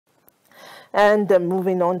And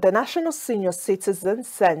moving on, the National Senior Citizen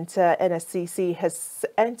Center, NSCC, has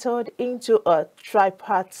entered into a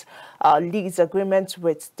tripartite lease agreement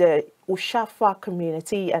with the Ushafa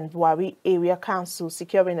Community and Wari Area Council,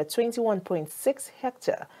 securing a 21.6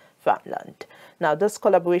 hectare farmland. Now, this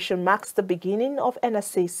collaboration marks the beginning of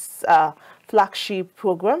NSC's flagship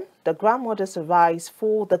program, the Grandmother's Rise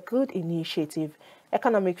for the Good Initiative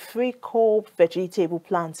Economic Free Co-op Vegetable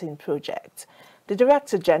Planting Project. The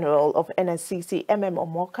Director General of NSCC,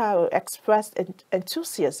 Omoka, expressed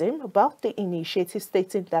enthusiasm about the initiative,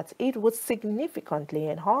 stating that it would significantly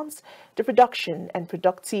enhance the production and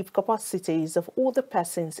productive capacities of older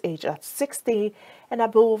persons aged at 60 and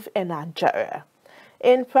above in Nigeria.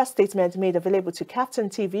 In press statement made available to KAFTAN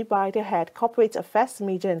TV by the head Corporate Affairs,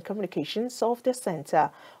 Media and Communications of the Center,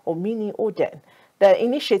 Omini Oden, the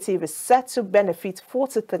initiative is set to benefit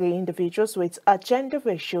 43 individuals with a gender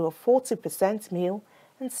ratio of 40% male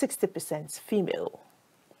and 60% female.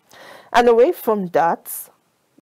 And away from that,